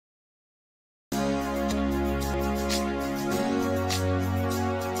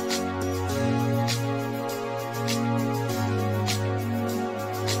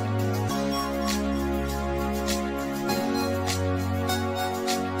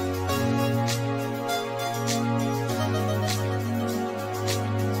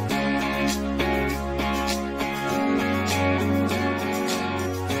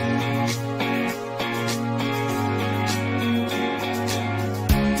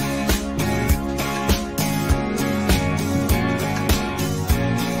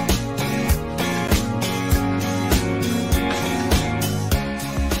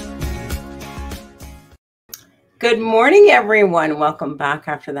Good morning, everyone. Welcome back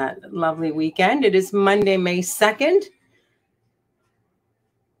after that lovely weekend. It is Monday, May 2nd.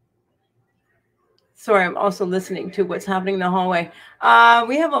 Sorry, I'm also listening to what's happening in the hallway.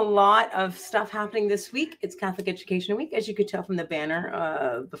 We have a lot of stuff happening this week. It's Catholic Education Week, as you could tell from the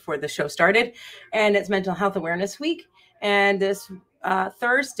banner before the show started. And it's Mental Health Awareness Week. And this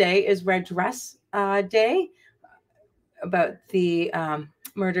Thursday is Red Dress Day, about the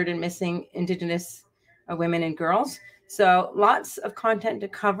murdered and missing Indigenous women and girls. So lots of content to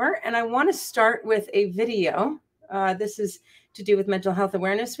cover. And I want to start with a video. This is to do with Mental Health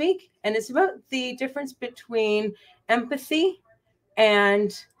Awareness Week. And it's about the difference between empathy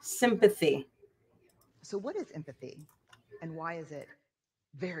and sympathy. So what is empathy and why is it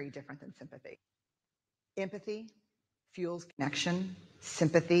very different than sympathy? Empathy fuels connection.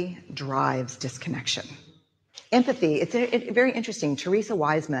 Sympathy drives disconnection. Empathy, it's very interesting. Teresa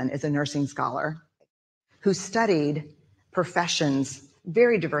Wiseman is a nursing scholar who studied professions,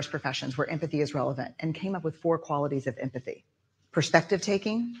 very diverse professions where empathy is relevant, and came up with 4 qualities of empathy. Perspective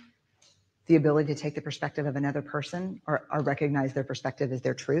taking, the ability to take the perspective of another person or recognize their perspective as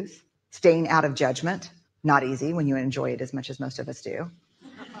their truth. Staying out of judgment, not easy when you enjoy it as much as most of us do.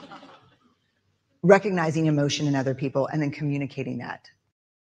 Recognizing emotion in other people and then communicating that.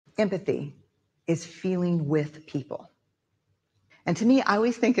 Empathy is feeling with people. And to me, I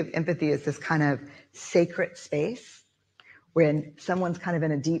always think of empathy as this kind of sacred space when someone's kind of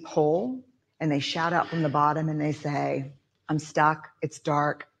in a deep hole and they shout out from the bottom and they say, I'm stuck, it's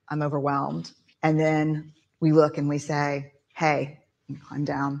dark, I'm overwhelmed. And then we look and we say, hey, climb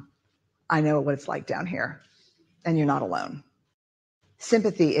down. I know what it's like down here, and you're not alone.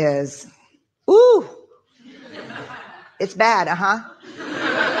 Sympathy is, ooh, it's bad,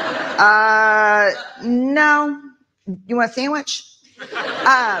 no, you want a sandwich?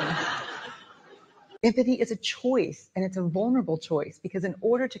 Empathy is a choice, and it's a vulnerable choice, because in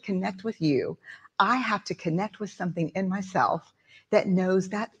order to connect with you, I have to connect with something in myself that knows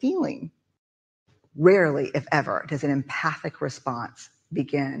that feeling. Rarely, if ever, does an empathic response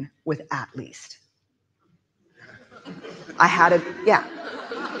begin with at least. Yeah.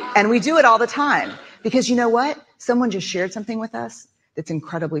 And we do it all the time, because you know what? Someone just shared something with us that's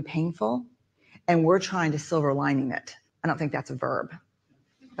incredibly painful, and we're trying to silver lining it. I don't think that's a verb,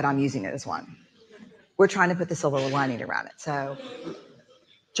 but I'm using it as one. We're trying to put the silver lining around it. So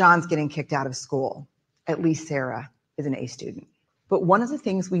John's getting kicked out of school. At least Sarah is an A student. But one of the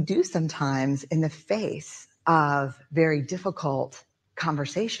things we do sometimes in the face of very difficult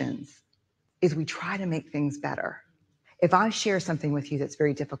conversations is we try to make things better. If I share something with you that's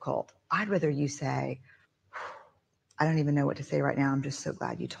very difficult, I'd rather you say, I don't even know what to say right now. I'm just so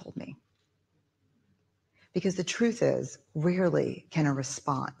glad you told me. Because the truth is, rarely can a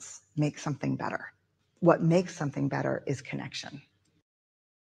response make something better. What makes something better is connection.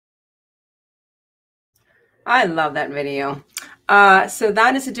 I love that video. So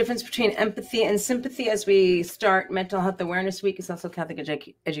that is the difference between empathy and sympathy as we start Mental Health Awareness Week. It's also Catholic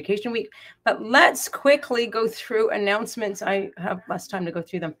Education Week. But let's quickly go through announcements. I have less time to go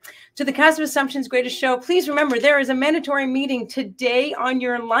through them. To the Cast of Assumption's Greatest Show, please remember there is a mandatory meeting today on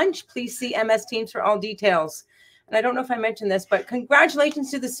your lunch. Please see MS Teams for all details. And I don't know if I mentioned this, but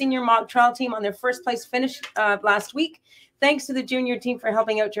congratulations to the senior mock trial team on their first place finish last week. Thanks to the junior team for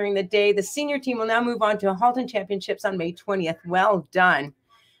helping out during the day. The senior team will now move on to Halton Championships on May 20th. Well done.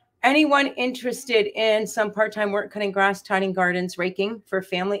 Anyone interested in some part-time work, cutting grass, tidying gardens, raking for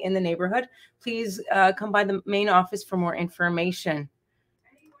family in the neighborhood, please come by the main office for more information.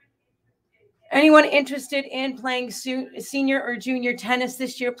 Anyone interested in playing senior or junior tennis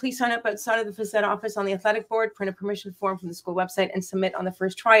this year, please sign up outside of the Facet office on the athletic board, print a permission form from the school website, and submit on the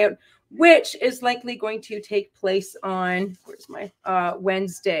first tryout, which is likely going to take place on, where's my,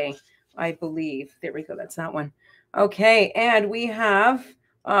 Wednesday, I believe. There we go, that's that one. Okay, and we have,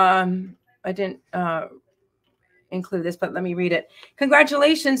 I didn't include this, but let me read it.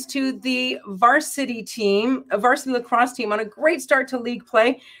 Congratulations to the varsity team, a varsity lacrosse team, on a great start to league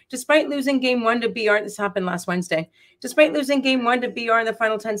play. Despite losing game 1 to BR, this happened last Wednesday. Despite losing game 1 to BR in the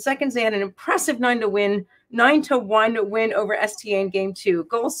final 10 seconds, they had an impressive 9-1 win over STA in game 2.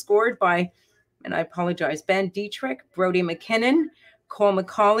 Goals scored by, and I apologize, Ben Dietrich, Brody McKinnon, Cole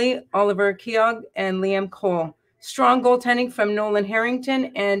McCauley, Oliver Keogh, and Liam Cole. Strong goaltending from Nolan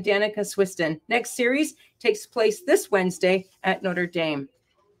Harrington and Danica Swiston. Next series takes place this Wednesday at Notre Dame.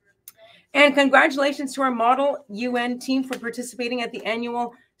 And congratulations to our Model UN team for participating at the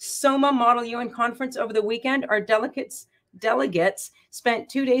annual SOMA Model UN conference over the weekend. Our delegates spent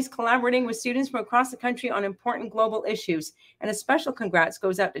 2 days collaborating with students from across the country on important global issues. And a special congrats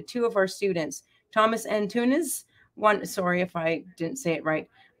goes out to 2 of our students, Thomas Antunes sorry if I didn't say it right,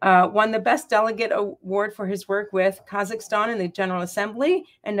 won the Best Delegate Award for his work with Kazakhstan in the General Assembly,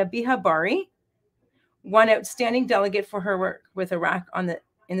 and Nabiha Bari won Outstanding Delegate for her work with Iraq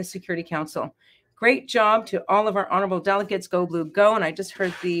in the Security Council. Great job to all of our honorable delegates. Go Blue, go! And I just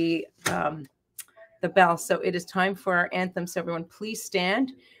heard the bell, so it is time for our anthem. So everyone, please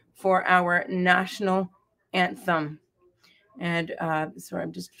stand for our national anthem. And sorry,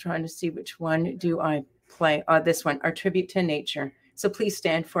 I'm just trying to see which one do I play. This one, Our Tribute to Nature. So please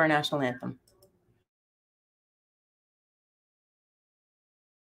stand for our national anthem.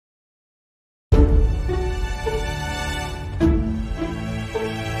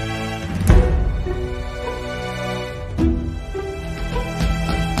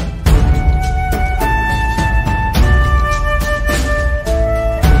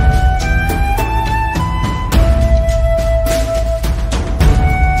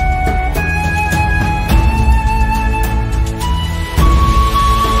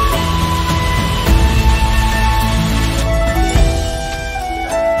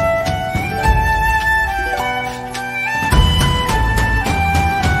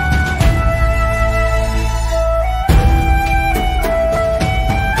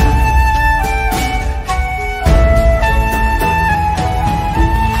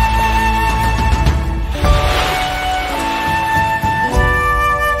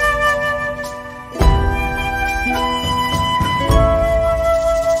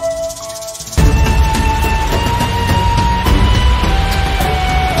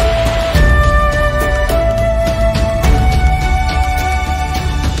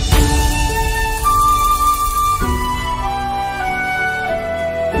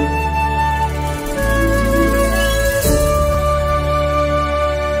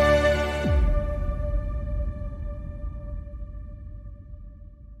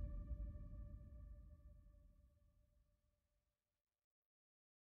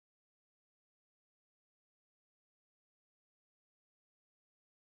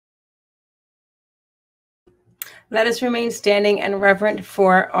 Let us remain standing and reverent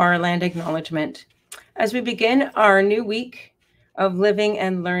for our land acknowledgement. As we begin our new week of living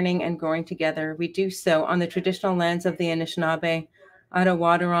and learning and growing together, we do so on the traditional lands of the Anishinaabe,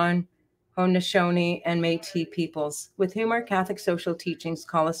 Ottawadaron, Haudenosaunee, and Métis peoples, with whom our Catholic social teachings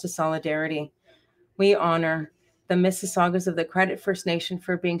call us to solidarity. We honor the Mississaugas of the Credit First Nation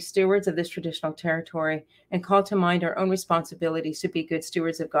for being stewards of this traditional territory, and call to mind our own responsibilities to be good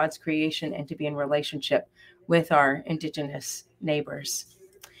stewards of God's creation and to be in relationship with our Indigenous neighbors.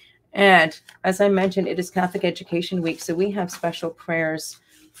 And as I mentioned, it is Catholic Education Week, so we have special prayers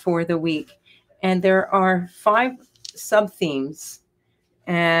for the week. And there are 5 sub-themes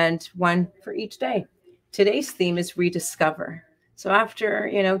and one for each day. Today's theme is rediscover. So after,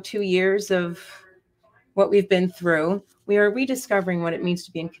 2 years of what we've been through, we are rediscovering what it means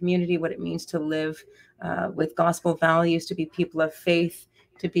to be in community, what it means to live with gospel values, to be people of faith,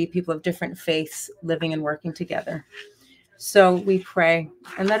 to be people of different faiths living and working together. So we pray,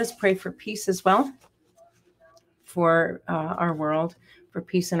 and let us pray for peace as well, for our world, for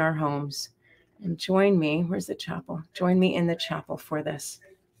peace in our homes. And join me, where's the chapel? Join me in the chapel for this.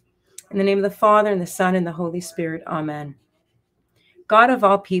 In the name of the Father, and the Son, and the Holy Spirit, amen. God of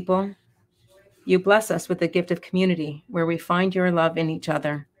all people, you bless us with the gift of community, where we find your love in each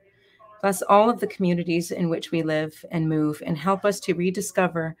other. Bless all of the communities in which we live and move, and help us to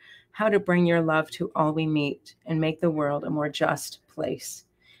rediscover how to bring your love to all we meet and make the world a more just place.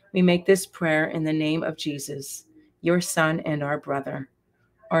 We make this prayer in the name of Jesus, your Son and our brother.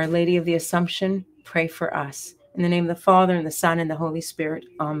 Our Lady of the Assumption, pray for us. In the name of the Father, and the Son, and the Holy Spirit,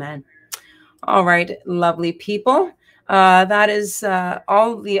 amen. All right, lovely people. That is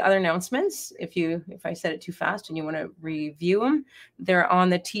all the other announcements. If I said it too fast and you want to review them, they're on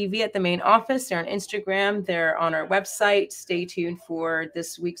the TV at the main office. They're on Instagram. They're on our website. Stay tuned for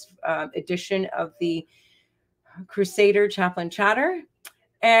this week's edition of the Crusader Chaplain Chatter.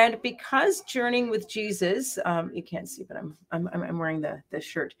 And because Journeying with Jesus, you can't see, but I'm wearing the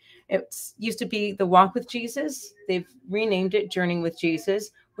shirt. It used to be the Walk with Jesus. They've renamed it Journeying with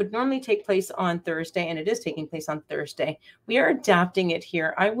Jesus. Would normally take place on Thursday, and it is taking place on Thursday. We are adapting it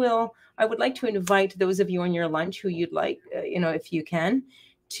here. I would like to invite those of you on your lunch who you'd like, if you can,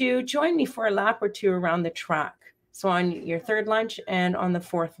 to join me for a lap or two around the track. So on your third lunch and on the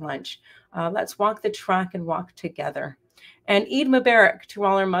fourth lunch, let's walk the track and walk together. And Eid Mubarak to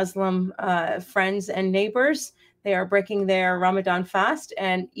all our Muslim friends and neighbors. They are breaking their Ramadan fast,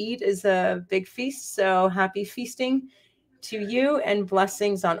 and Eid is a big feast. So happy feasting to you, and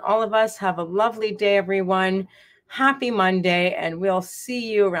blessings on all of us. Have a lovely day, everyone. Happy Monday, and we'll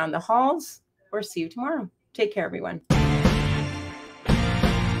see you around the halls or see you tomorrow. Take care, everyone.